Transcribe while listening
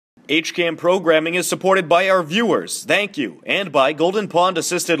HCAM programming is supported by our viewers, thank you, and by Golden Pond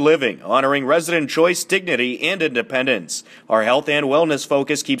Assisted Living, honoring resident choice, dignity, and independence. Our health and wellness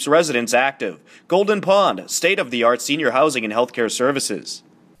focus keeps residents active. Golden Pond, state-of-the-art senior housing and healthcare services.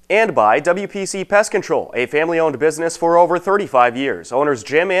 And by WPC Pest Control, a family-owned business for over 35 years. Owners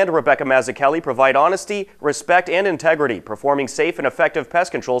Jim and Rebecca Mazzucchelli provide honesty, respect, and integrity, performing safe and effective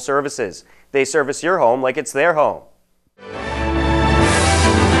pest control services. They service your home like it's their home.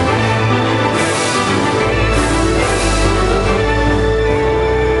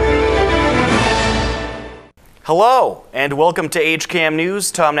 Hello, and welcome to HCAM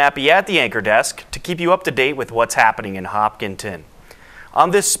News. Tom Nappy at the anchor desk to keep you up to date with what's happening in Hopkinton. On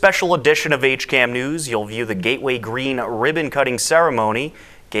this special edition of HCAM News, you'll view the Gateway Green ribbon-cutting ceremony.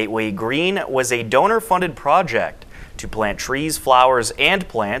 Gateway Green was a donor-funded project to plant trees, flowers, and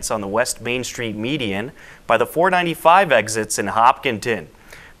plants on the West Main Street median by the 495 exits in Hopkinton.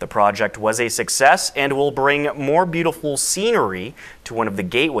 The project was a success and will bring more beautiful scenery to one of the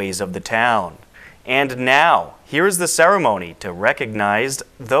gateways of the town. And now, here's the ceremony to recognize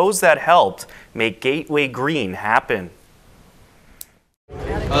those that helped make Gateway Green happen.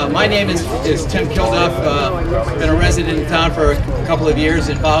 My name is Tim Kilduff. Been a resident in town for a couple of years,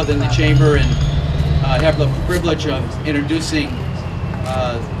 involved in the chamber, and have the privilege of introducing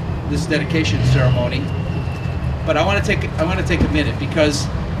this dedication ceremony. But I want to take a minute, because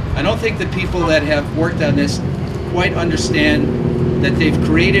I don't think the people that have worked on this quite understand that they've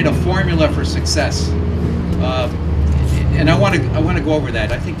created a formula for success. And I want to go over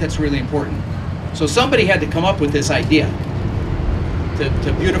that. I think that's really important. So somebody had to come up with this idea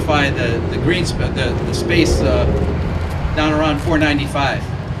to beautify the green the space down around 495,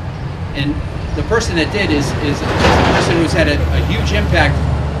 and the person that did is a person who's had a huge impact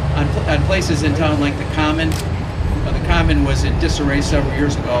on places in town like the Common. The Common was in disarray several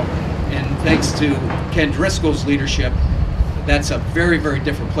years ago, and thanks to Ken Driscoll's leadership, that's a very, very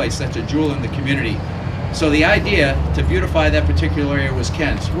different place. That's a jewel in the community. So the idea to beautify that particular area was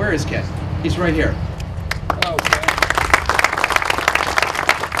Ken's. Where is Ken? He's right here.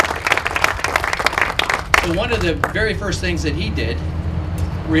 So one of the very first things that he did,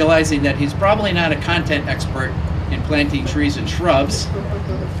 realizing that he's probably not a content expert in planting trees and shrubs,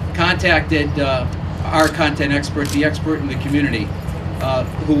 contacted our content expert, the expert in the community,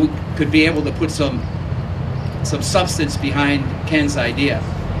 who could be able to put some substance behind Ken's idea,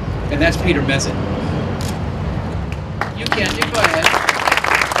 and that's Peter Mezzet. You go ahead.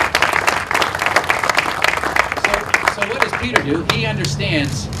 So what does Peter do? He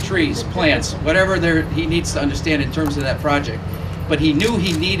understands trees, plants, whatever he needs to understand in terms of that project. But he knew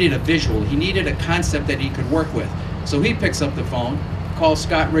he needed a visual. He needed a concept that he could work with. So he picks up the phone, calls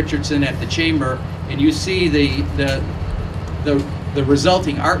Scott Richardson at the chamber, and you see the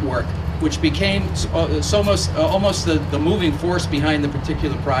resulting artwork, which became almost the moving force behind the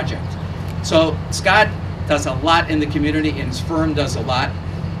particular project. So Scott does a lot in the community, and his firm does a lot,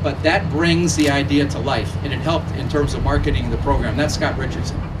 but that brings the idea to life, and it helped in terms of marketing the program. That's Scott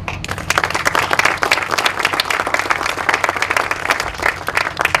Richardson.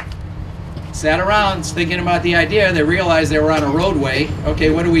 Sat around thinking about the idea. They realized they were on a roadway. Okay,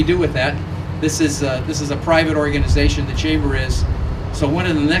 what do we do with that? This is a private organization, the chamber is. So one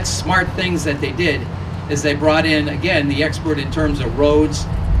of the next smart things that they did is they brought in, again, the expert in terms of roads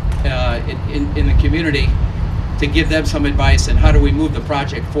in the community to give them some advice on how do we move the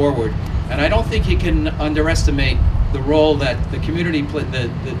project forward. And I don't think you can underestimate the role that the community played,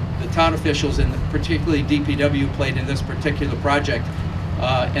 the town officials and particularly DPW played in this particular project.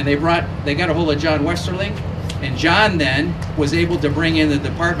 And they got a hold of John Westerling, and John then was able to bring in the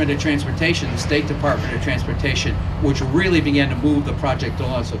Department of Transportation, the State Department of Transportation, which really began to move the project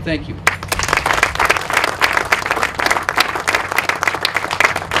along. So thank you.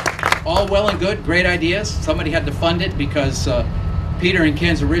 All well and good, great ideas. Somebody had to fund it, because Peter and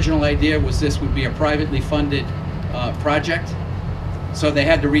Ken's original idea was this would be a privately funded project. So they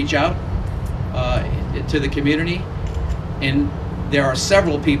had to reach out to the community, and there are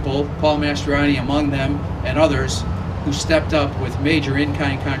several people, Paul Mastriani among them, and others, who stepped up with major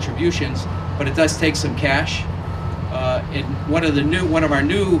in-kind contributions, but it does take some cash. And one of our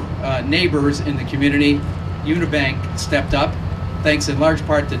new neighbors in the community, Unibank, stepped up, thanks in large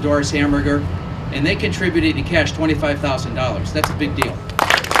part to Doris Hamburger, and they contributed in cash $25,000. That's a big deal.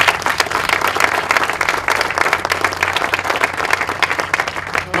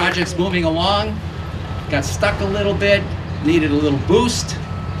 Project's moving along, got stuck a little bit, needed a little boost.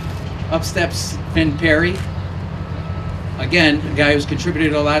 Up steps Finn Perry. Again, a guy who's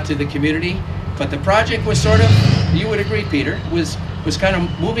contributed a lot to the community, but the project was sort of, you would agree, Peter, was was kind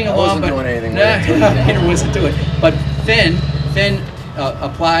of moving along. wasn't but doing anything with it. Peter wasn't doing it. But Finn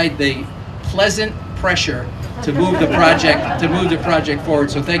applied the pleasant pressure to move the project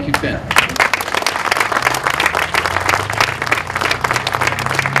forward. So thank you, Finn.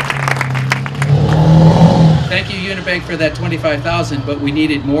 Thank you, Unibank, for that $25,000, but we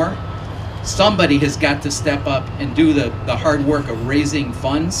needed more. Somebody has got to step up and do the hard work of raising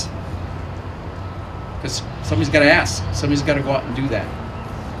funds, because somebody's got to ask. Somebody's got to go out and do that.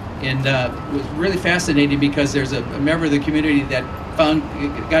 And it was really fascinating because there's a member of the community that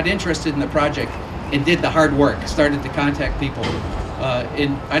got interested in the project and did the hard work, started to contact people.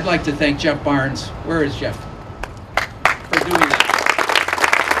 And I'd like to thank Jeff Barnes. Where is Jeff? For doing that.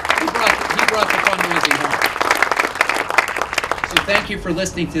 He brought the fundraising home. So thank you for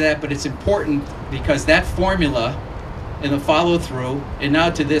listening to that, but it's important because that formula and the follow through, and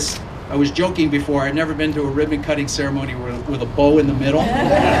now to this, I was joking before, I've never been to a ribbon cutting ceremony with a bow in the middle.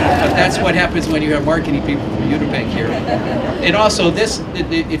 But that's what happens when you have marketing people from Unibank here. And also this,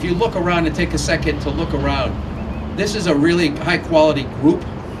 if you look around and take a second to look around, this is a really high quality group.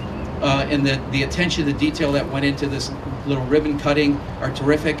 And the attention to detail that went into this little ribbon cutting are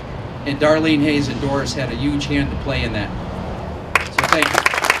terrific. And Darlene Hayes and Doris had a huge hand to play in that. So thank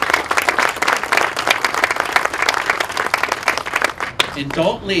you. And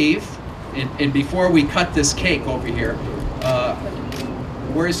don't leave. And before we cut this cake over here,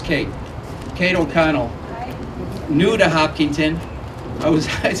 where's Kate? Kate O'Connell, new to Hopkinton. I was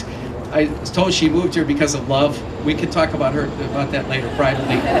told she moved here because of love. We could talk about that later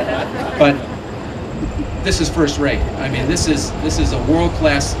privately. But this is first rate. I mean, this is a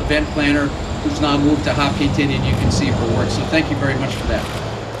world-class event planner who's now moved to Hopkinton, and you can see her work. So thank you very much for that.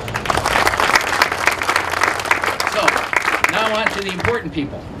 So now on to the important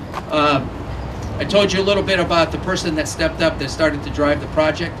people. I told you a little bit about the person that stepped up that started to drive the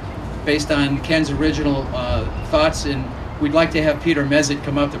project based on Ken's original thoughts, and we'd like to have Peter Mezit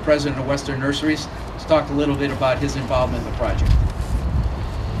come up, the president of Western Nurseries, to talk a little bit about his involvement in the project.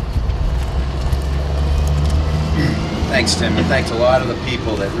 Thanks, Tim, and thanks a lot of the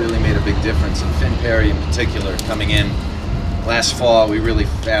people that really made a big difference, and Finn Perry in particular coming in last fall. We really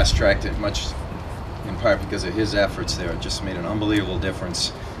fast-tracked it, much in part because of his efforts there. It just made an unbelievable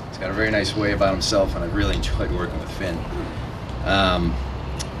difference. He's got a very nice way about himself, and I've really enjoyed working with Finn.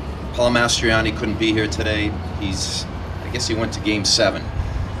 Paul Mastriani couldn't be here today. I guess he went to Game 7.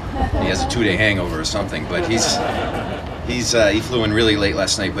 He has a 2-day hangover or something, but he flew in really late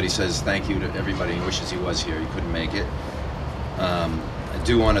last night, but he says thank you to everybody. He wishes he was here. He couldn't make it. I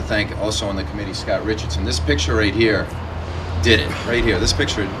do want to thank also on the committee Scott Richardson. This picture right here did it, right here. This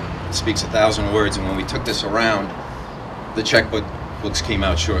picture speaks 1,000 words, and when we took this around, the checkbooks came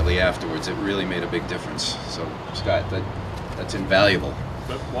out shortly afterwards. It really made a big difference. So, Scott, that's invaluable.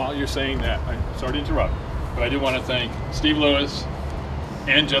 But while you're saying that, I'm sorry to interrupt, but I do want to thank Steve Lewis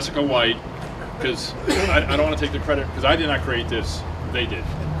and Jessica White, because I don't want to take the credit, because I did not create this, they did.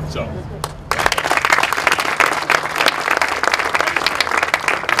 So.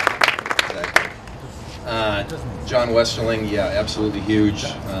 John Westerling, yeah, absolutely huge.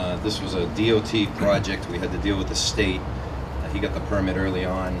 This was a DOT project. We had to deal with the state. He got the permit early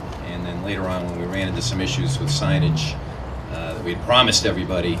on, and then later on when we ran into some issues with signage that we had promised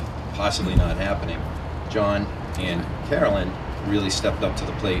everybody, possibly not happening, John and Carolyn really stepped up to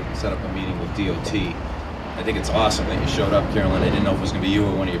the plate and set up a meeting with DOT. I think it's awesome that you showed up, Carolyn. I didn't know if it was going to be you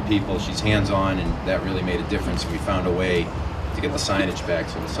or one of your people. She's hands-on, and that really made a difference. We found a way to get the signage back,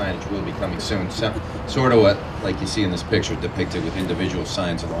 so the signage will be coming soon. So, sort of what, like you see in this picture, depicted with individual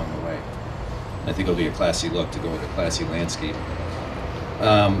signs along the way. I think it'll be a classy look to go with a classy landscape.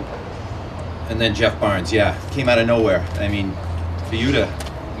 And then Jeff Barnes, yeah, came out of nowhere. I mean, for you to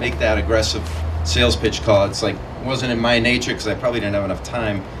make that aggressive sales pitch call, it's like, it wasn't in my nature because I probably didn't have enough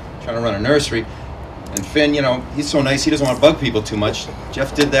time trying to run a nursery. And Finn, you know, he's so nice, he doesn't want to bug people too much.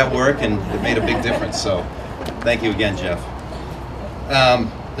 Jeff did that work, and it made a big difference. So thank you again, Jeff.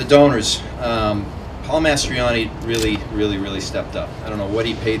 The donors, Paul Mastriani really stepped up. I don't know what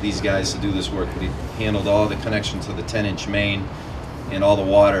he paid these guys to do this work, but he handled all the connections to the 10-inch main and all the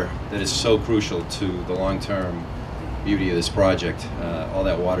water that is so crucial to the long-term beauty of this project. All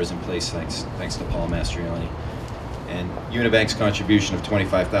that water is in place thanks to Paul Mastriani. And Unibank's contribution of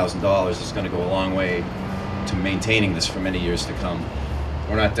 $25,000 is going to go a long way to maintaining this for many years to come.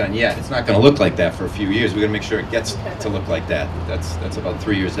 We're not done yet. It's not going to look like that for a few years. We're going to make sure it gets to look like that. That's about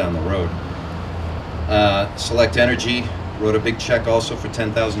 3 years down the road. Select Energy wrote a big check also for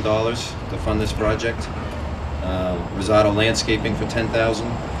 $10,000 to fund this project. Rosado Landscaping for $10,000,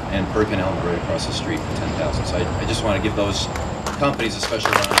 and Perkin Elm right across the street for $10,000. So I just want to give those companies,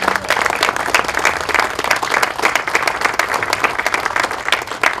 especially around here.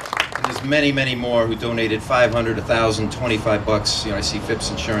 And there's many, many more who donated $500, $1,000, $25. You know, I see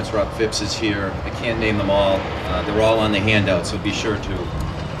Phipps Insurance. Rob Phipps is here. I can't name them all. They're all on the handout, so be sure to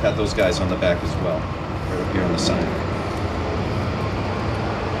pat those guys on the back as well, right up here on the sign.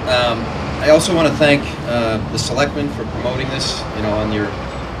 I also want to thank the selectmen for promoting this, you know, on your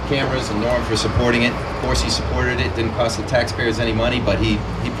cameras, and Norm for supporting it. Of course, he supported it. Didn't cost the taxpayers any money, but he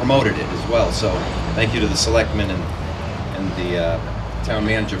promoted it as well. So thank you to the selectmen and the town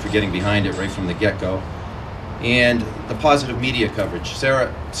manager for getting behind it right from the get-go. And the positive media coverage.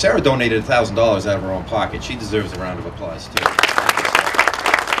 Sarah donated $1,000 out of her own pocket. She deserves a round of applause too.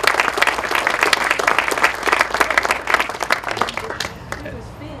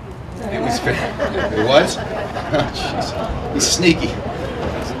 It was fair. It was? Oh, jeez. He's sneaky.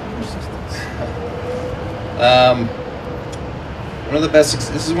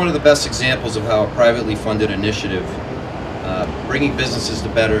 This is one of the best examples of how a privately funded initiative, bringing businesses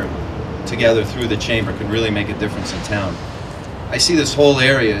together through the chamber, can really make a difference in town. I see this whole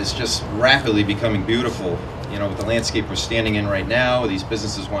area is just rapidly becoming beautiful. You know, with the landscape we're standing in right now, these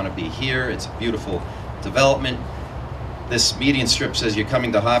businesses want to be here. It's a beautiful development. This median strip says you're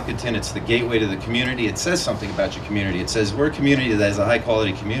coming to Hopkinton. It's the gateway to the community. It says something about your community. It says we're a community that is a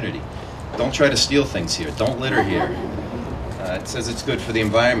high-quality community. Don't try to steal things here. Don't litter here. It says it's good for the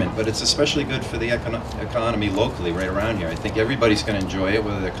environment, but it's especially good for the economy locally right around here. I think everybody's going to enjoy it,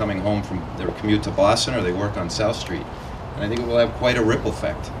 whether they're coming home from their commute to Boston or they work on South Street. And I think it will have quite a ripple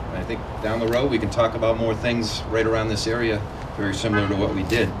effect. And I think down the road we can talk about more things right around this area, very similar to what we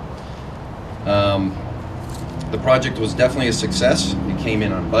did. The project was definitely a success. It came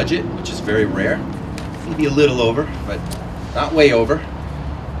in on budget, which is very rare. Maybe a little over, but not way over.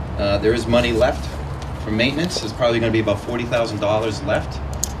 There is money left for maintenance. There's probably going to be about $40,000 left.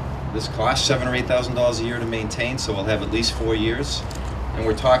 This costs $7,000 or $8,000 a year to maintain, so we'll have at least 4 years. And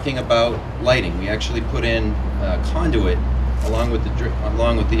we're talking about lighting. We actually put in conduit along with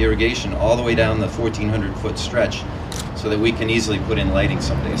the irrigation all the way down the 1,400-foot stretch, so that we can easily put in lighting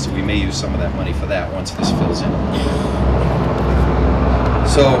someday. So we may use some of that money for that once this fills in.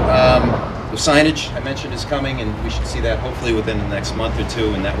 So the signage I mentioned is coming, and we should see that hopefully within the next month or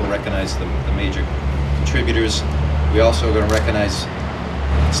two, and that will recognize the major contributors. We also are going to recognize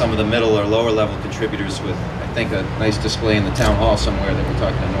some of the middle or lower level contributors with, I think, a nice display in the town hall somewhere that we're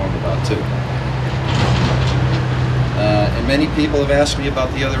talking to Norm about too. And many people have asked me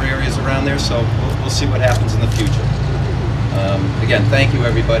about the other areas around there, so we'll see what happens in the future. Again, thank you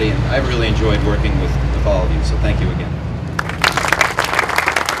everybody, and I really enjoyed working with all of you, so thank you again.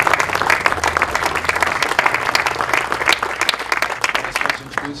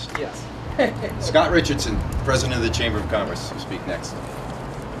 Yes. Scott Richardson, President of the Chamber of Commerce, will speak next.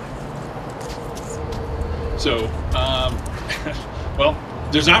 So, well,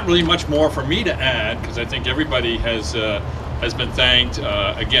 there's not really much more for me to add, because I think everybody has been thanked.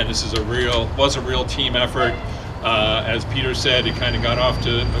 Again, this is was a real team effort. As Peter said, it kind of got off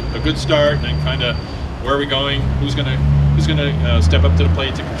to a good start, and then kind of where are we going? Who's gonna step up to the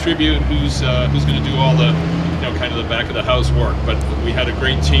plate to contribute? Who's gonna do all the kind of the back of the house work? But we had a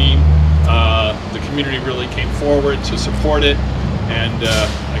great team. The community really came forward to support it, and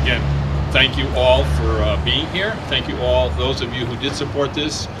again, thank you all for being here. Thank you all, those of you who did support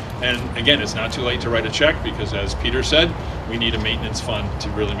this. And again, it's not too late to write a check, because as Peter said, we need a maintenance fund to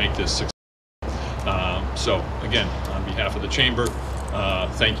really make this successful. So again, on behalf of the Chamber,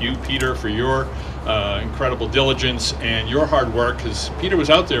 thank you, Peter, for your incredible diligence and your hard work, because Peter was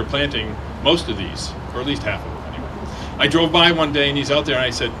out there planting most of these, or at least half of them anyway. I drove by one day and he's out there, and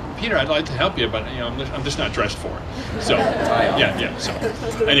I said, Peter, I'd like to help you, but I'm just not dressed for it. So yeah. So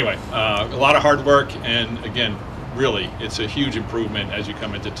anyway, a lot of hard work, and again, really, it's a huge improvement as you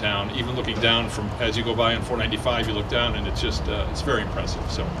come into town. Even looking down as you go by on 495, you look down, and it's just it's very impressive.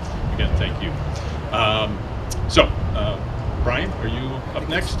 So again, thank you. Brian, are you up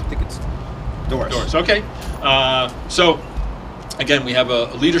next? I think it's Doris. Doris, okay. So again, we have a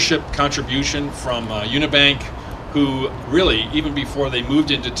leadership contribution from Unibank, who really, even before they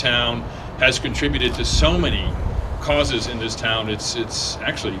moved into town, has contributed to so many causes in this town. It's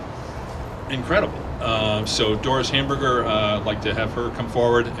actually incredible. So Doris Hamburger, I'd like to have her come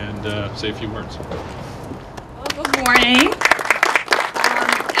forward and say a few words. Well, good morning.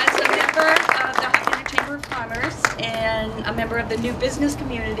 As a member of the Hopkinton Chamber of Commerce and a member of the new business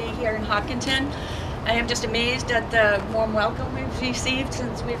community here in Hopkinton, I am just amazed at the warm welcome we've received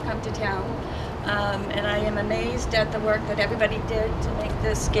since we've come to town. And I am amazed at the work that everybody did to make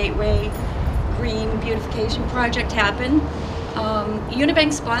this Gateway Green Beautification project happen.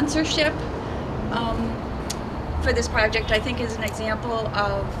 Unibank sponsorship for this project, I think, is an example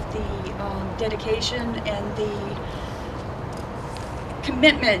of the dedication and the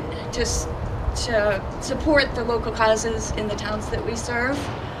commitment to support the local causes in the towns that we serve.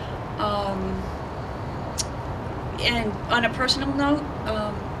 And on a personal note,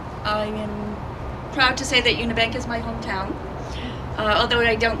 I am proud to say that Unibank is my hometown. Although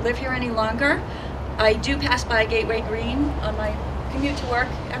I don't live here any longer, I do pass by Gateway Green on my commute to work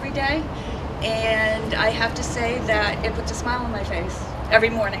every day, and I have to say that it puts a smile on my face every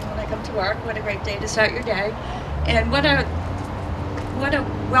morning when I come to work. What a great day to start your day, and what a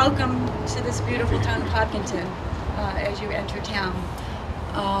welcome to this beautiful town of Hopkinton as you enter town.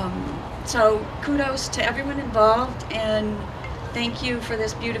 So kudos to everyone involved, and thank you for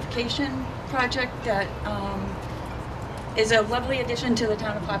this beautification project that is a lovely addition to the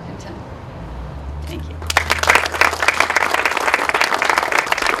town of Hopkinton. Thank you.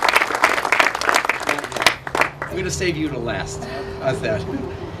 I'm going to save you to last. How's that?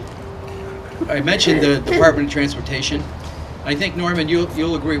 I mentioned the Department of Transportation. I think, Norman,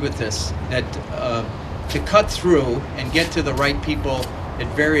 you'll agree with this, that to cut through and get to the right people at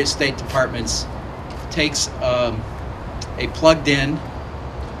various state departments takes a plugged-in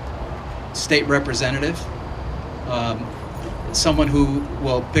state representative, someone who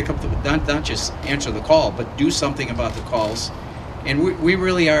will pick up not just answer the call, but do something about the calls. And we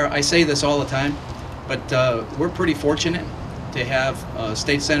really are, I say this all the time, but we're pretty fortunate to have a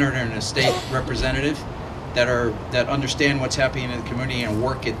state senator and a state representative that understand what's happening in the community and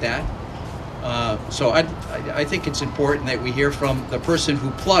work at that. So I think it's important that we hear from the person who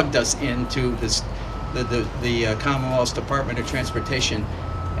plugged us into this, the Commonwealth's Department of Transportation.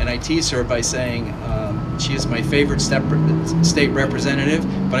 And I tease her by saying she is my favorite state representative,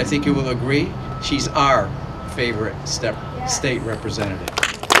 but I think you will agree, she's our favorite state representative.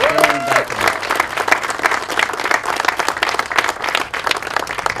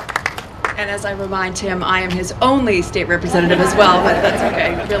 And as I remind him, I am his only state representative as well, but that's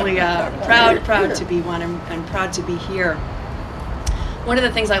okay. Really proud to be one and proud to be here. One of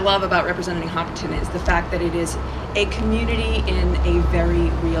the things I love about representing Hopkinton is the fact that it is a community in a very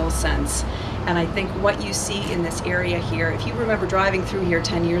real sense. And I think what you see in this area here, if you remember driving through here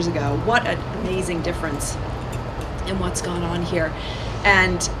 10 years ago, what an amazing difference in what's gone on here.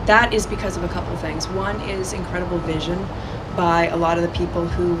 And that is because of a couple things. One is incredible vision by a lot of the people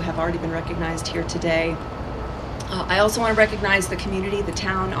who have already been recognized here today. I also want to recognize the community, the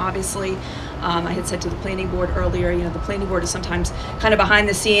town, obviously. I had said to the planning board earlier, the planning board is sometimes kind of behind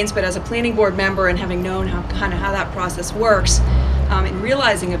the scenes, but as a planning board member and having known how that process works, and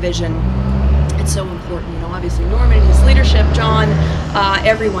realizing a vision, it's so important. Obviously Norman, his leadership, John,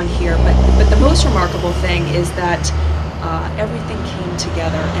 everyone here. But the most remarkable thing is that everything came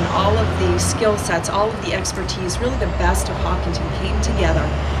together, and all of the skill sets, all of the expertise, really the best of Hopkinton came together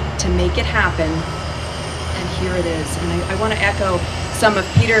to make it happen. And here it is. And I want to echo some of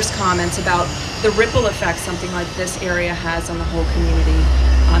Peter's comments about the ripple effect something like this area has on the whole community.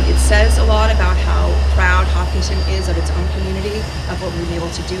 It says a lot about how proud Hopkinton is of its own community, of what we've been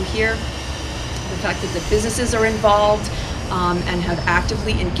able to do here. The fact that the businesses are involved and have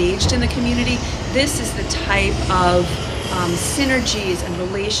actively engaged in the community. This is the type of synergies and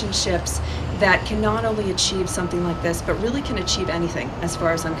relationships that can not only achieve something like this, but really can achieve anything as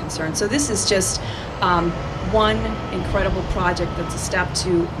far as I'm concerned. So this is just one incredible project that's a step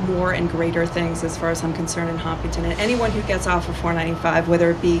to more and greater things as far as I'm concerned in Hopkinton. And anyone who gets off of 495, whether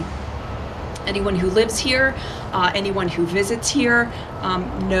it be anyone who lives here, anyone who visits here,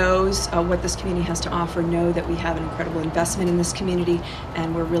 knows what this community has to offer, know that we have an incredible investment in this community,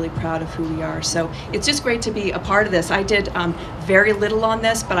 and we're really proud of who we are. So it's just great to be a part of this. I did very little on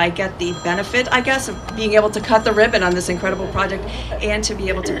this, but I get the benefit, I guess, of being able to cut the ribbon on this incredible project and to be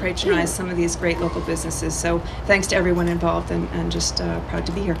able to patronize some of these great local businesses. So thanks to everyone involved, and just proud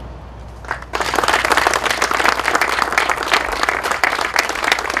to be here.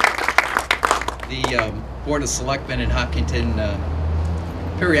 The Board of Selectmen in Hopkinton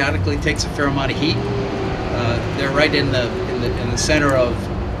periodically takes a fair amount of heat. They're right in the center of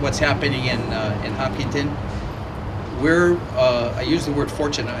what's happening in Hopkinton. I use the word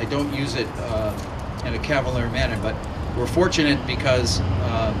fortunate. I don't use it in a cavalier manner, but we're fortunate because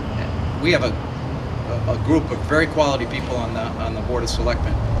we have a group of very quality people on the Board of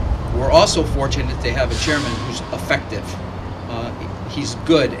Selectmen. We're also fortunate to have a chairman who's effective. He's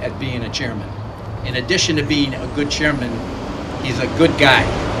good at being a chairman. In addition to being a good chairman, he's a good guy.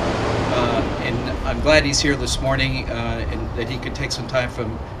 And I'm glad he's here this morning and that he could take some time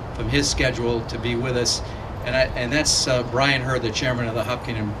from his schedule to be with us. and that's Brian Hurd, the chairman of the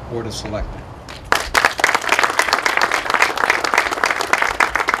Hopkinton Board of Selectmen.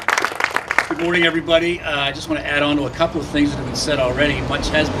 Good morning, everybody. I just want to add on to a couple of things that have been said already. Much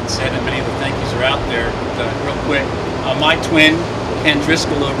has been said, and many of the thank yous are out there. But real quick, my twin, Ken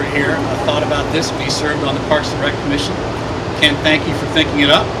Driscoll over here, thought about this when he served on the Parks and Rec Commission. Ken, thank you for thinking it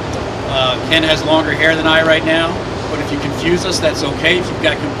up. Ken has longer hair than I right now, but if you confuse us, that's okay. If you've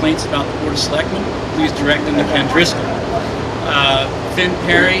got complaints about the Board of Selectmen, please direct them to Ken Driscoll. Finn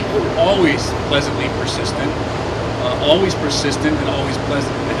Perry, always pleasantly persistent. Always persistent and always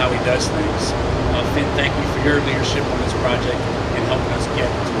pleasant in how he does things. Finn, thank you for your leadership on this project and helping us get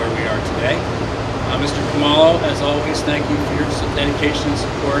to where we are today. Mr. Kamalo, as always, thank you for your dedication and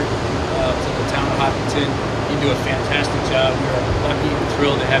support to the town of Hopkinton. You do a fantastic job. We are lucky and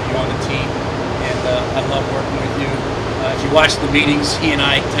thrilled to have you on the team, and I love working with you. If you watch the meetings, he and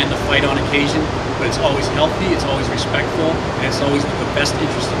I tend to fight on occasion, but it's always healthy, it's always respectful, and it's always with the best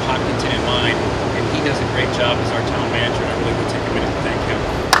interest of Hopkinton in mind. And he does a great job as our town manager, and I really would take a minute to thank him.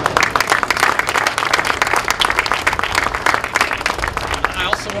 I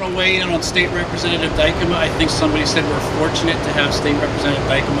also want to weigh in on State Representative Dykema. I think somebody said we're fortunate to have State Representative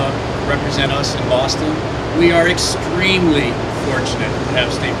Dykema represent us in Boston. We are extremely fortunate to have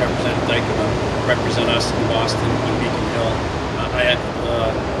State Representative Dykema represent us in Boston on Beacon Hill. I had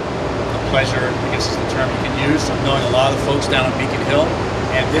the pleasure, I guess is the term you can use, of knowing a lot of the folks down on Beacon Hill,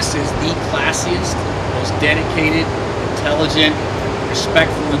 and this is the classiest, most dedicated, intelligent,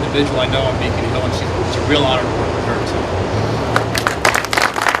 respectful individual I know on Beacon Hill, and it's a real honor to work with her too.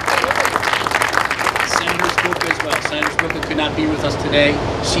 Senator Spilka as well. Senator Spilka could not be with us today.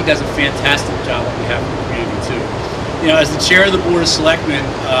 She does a fantastic job on behalf of the community too. You know, as the chair of the Board of Selectmen,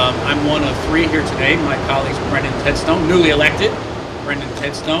 I'm one of three here today. My colleagues Brendan Tedstone, newly elected. Brendan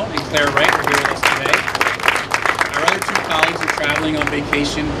Tedstone and Claire Wright are here with us today. Our other two colleagues are traveling on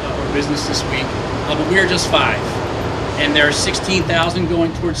vacation or business this week, but we are just five. And there are 16,000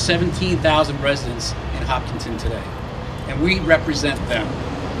 going towards 17,000 residents in Hopkinton today. And we represent them.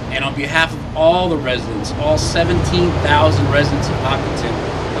 And on behalf of all the residents, all 17,000 residents of Hopkinton,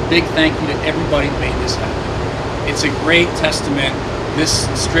 a big thank you to everybody who made this happen. It's a great testament. This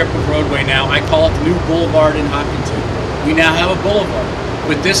strip of roadway now, I call it the new boulevard in Hopkinton. We now have a boulevard.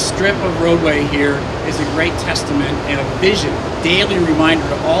 But this strip of roadway here is a great testament and a vision, daily reminder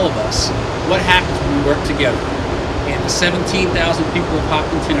to all of us what happens when we work together. And the 17,000 people of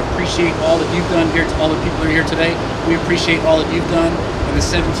Hopkinton appreciate all that you've done here. To all the people who are here today, we appreciate all that you've done. And the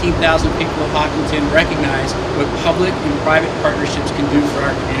 17,000 people of Hopkinton recognize what public and private partnerships can do for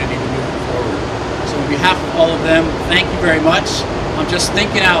our community to move it forward. So on behalf of all of them, thank you very much. I'm just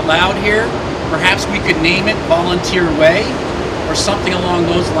thinking out loud here. Perhaps we could name it Volunteer Way or something along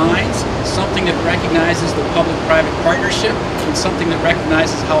those lines, something that recognizes the public-private partnership and something that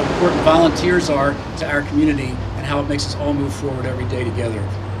recognizes how important volunteers are to our community and how it makes us all move forward every day together.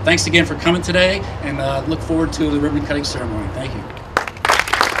 Thanks again for coming today, and look forward to the ribbon cutting ceremony. Thank you.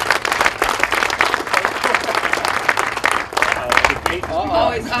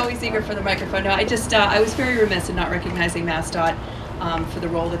 Always eager for the microphone. No, I was very remiss in not recognizing MassDOT for the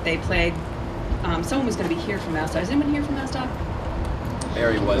role that they played. Someone was going to be here from MassDOT. Is anyone here from MassDOT?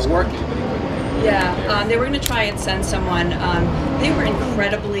 Barry was working. Yeah, they were going to try and send someone. They were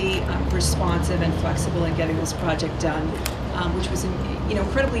incredibly responsive and flexible in getting this project done, which was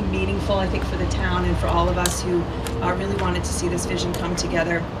incredibly meaningful, I think, for the town and for all of us who really wanted to see this vision come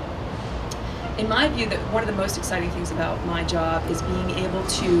together. In my view, that one of the most exciting things about my job is being able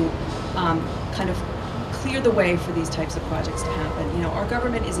to kind of clear the way for these types of projects to happen. You know, our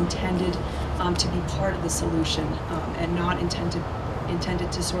government is intended to be part of the solution and not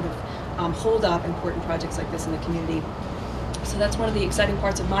intended to sort of hold up important projects like this in the community. So that's one of the exciting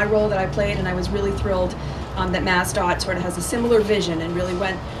parts of my role that I played, and I was really thrilled that MassDOT sort of has a similar vision and really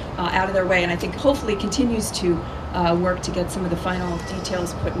went out of their way, and I think hopefully continues to work to get some of the final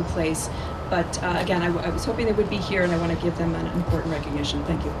details put in place. But again, I was hoping they would be here, and I want to give them an important recognition.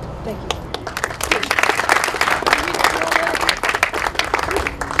 Thank you. Thank you.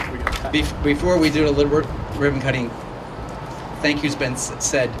 Before we do the ribbon cutting, thank you's been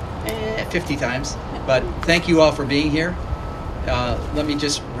said 50 times, but thank you all for being here. Let me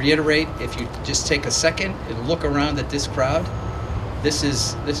just reiterate, if you just take a second and look around at this crowd, this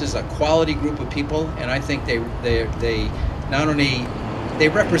is a quality group of people, and I think they not only they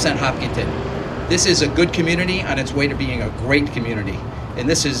represent Hopkinton. This is a good community on its way to being a great community, and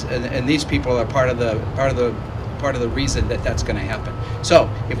these people are part of the reason that that's going to happen. So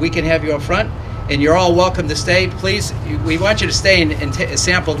if we can have you up front, and you're all welcome to stay, please. We want you to stay and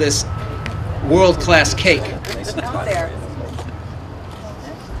sample this world-class cake. Out there.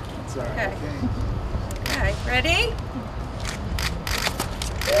 Okay. Okay, ready?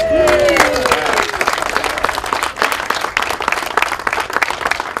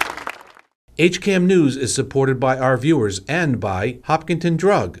 HCAM News is supported by our viewers and by Hopkinton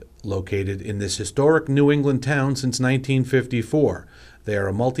Drug, located in this historic New England town since 1954. They are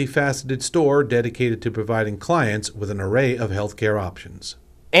a multifaceted store dedicated to providing clients with an array of healthcare options.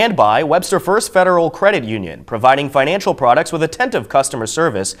 And by Webster First Federal Credit Union, providing financial products with attentive customer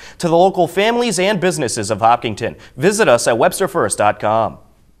service to the local families and businesses of Hopkinton. Visit us at websterfirst.com.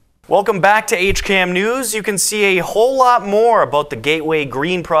 Welcome back to HCAM News. You can see a whole lot more about the Gateway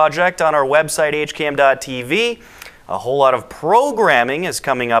Green project on our website, hcam.tv. A whole lot of programming is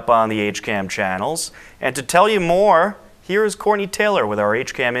coming up on the HCAM channels. And to tell you more, here is Courtney Taylor with our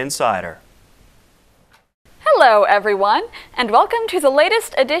HCAM Insider. Hello everyone, and welcome to the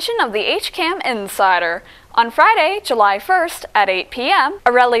latest edition of the HCAM Insider. On Friday, July 1st at 8 p.m.,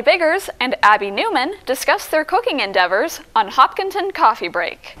 Areli Biggers and Abby Newman discuss their cooking endeavors on Hopkinton Coffee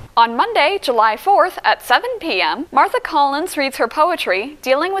Break. On Monday, July 4th at 7 p.m., Martha Collins reads her poetry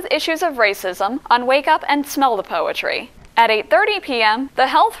dealing with issues of racism on Wake Up and Smell the Poetry. At 8:30 p.m., the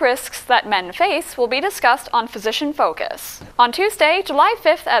health risks that men face will be discussed on Physician Focus. On Tuesday, July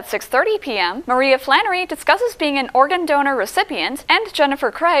 5th at 6:30 p.m., Maria Flannery discusses being an organ donor recipient, and Jennifer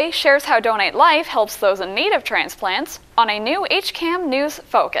Cray shares how Donate Life helps those in need of transplants on a new HCAM News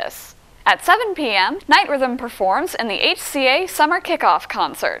Focus. At 7 p.m., Night Rhythm performs in the HCA Summer Kickoff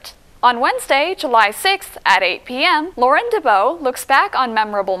Concert. On Wednesday, July 6th at 8 p.m., Lauren DeBow looks back on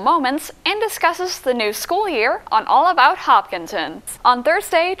memorable moments and discusses the new school year on All About Hopkinton. On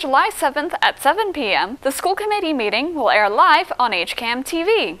Thursday, July 7th at 7 p.m., the school committee meeting will air live on HCAM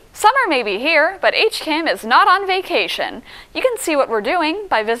TV. Summer may be here, but HCAM is not on vacation. You can see what we're doing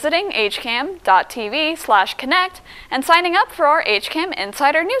by visiting hcam.tv/connect and signing up for our HCAM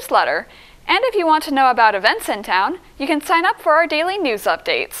Insider newsletter. And if you want to know about events in town, you can sign up for our daily news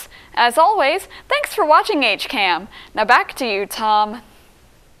updates. As always, thanks for watching HCAM. Now back to you, Tom.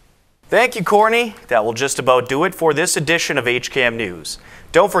 Thank you, Courtney. That will just about do it for this edition of HCAM News.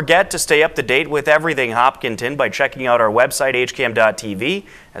 Don't forget to stay up to date with everything Hopkinton by checking out our website, hcam.tv,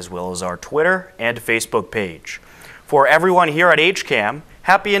 as well as our Twitter and Facebook page. For everyone here at HCAM,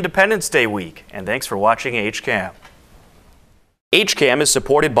 happy Independence Day week, and thanks for watching HCAM. HCAM is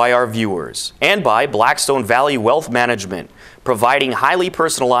supported by our viewers and by Blackstone Valley Wealth Management, providing highly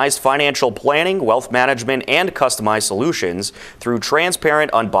personalized financial planning, wealth management, and customized solutions through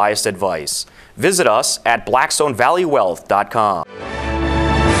transparent, unbiased advice. Visit us at blackstonevalleywealth.com.